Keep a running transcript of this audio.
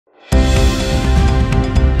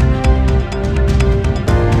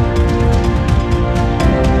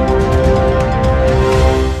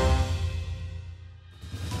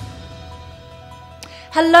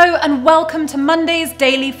Hello and welcome to Monday's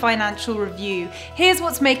Daily Financial Review. Here's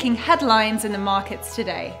what's making headlines in the markets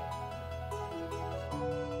today.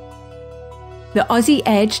 The Aussie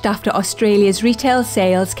edged after Australia's retail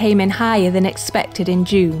sales came in higher than expected in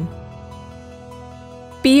June.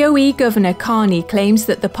 BOE Governor Carney claims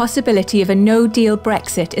that the possibility of a no-deal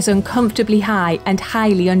Brexit is uncomfortably high and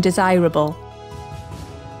highly undesirable.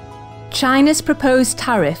 China's proposed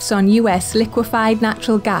tariffs on US liquefied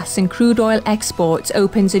natural gas and crude oil exports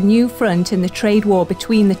opens a new front in the trade war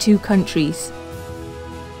between the two countries.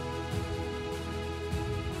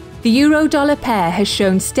 The euro-dollar pair has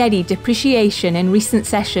shown steady depreciation in recent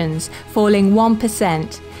sessions, falling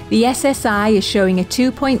 1%. The SSI is showing a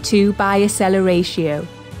 2.2 buyer-seller ratio.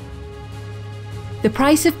 The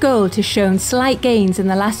price of gold has shown slight gains in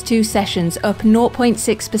the last two sessions, up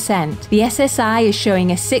 0.6%. The SSI is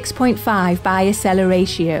showing a 6.5 buyer-seller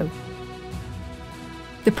ratio.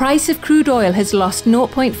 The price of crude oil has lost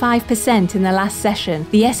 0.5% in the last session.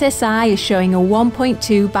 The SSI is showing a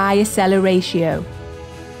 1.2 buyer-seller ratio.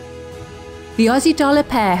 The Aussie dollar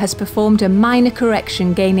pair has performed a minor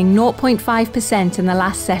correction, gaining 0.5% in the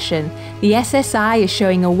last session. The SSI is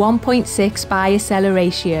showing a 1.6 buyer-seller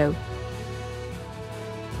ratio.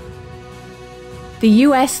 The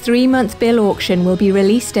US 3-month bill auction will be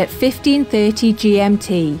released at 15:30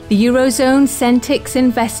 GMT. The Eurozone Centix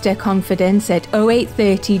investor confidence at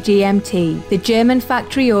 08:30 GMT. The German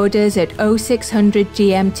factory orders at 0600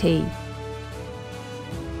 GMT.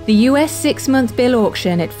 The US 6-month bill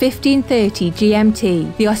auction at 15:30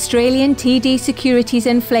 GMT, the Australian TD securities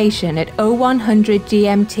inflation at 0100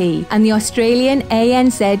 GMT, and the Australian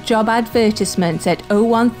ANZ job advertisements at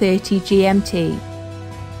 0130 GMT.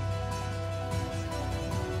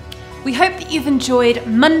 We hope that you've enjoyed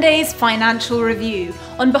Monday's financial review.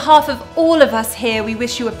 On behalf of all of us here, we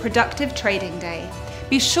wish you a productive trading day.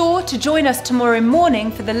 Be sure to join us tomorrow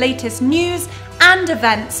morning for the latest news and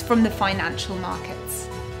events from the financial markets.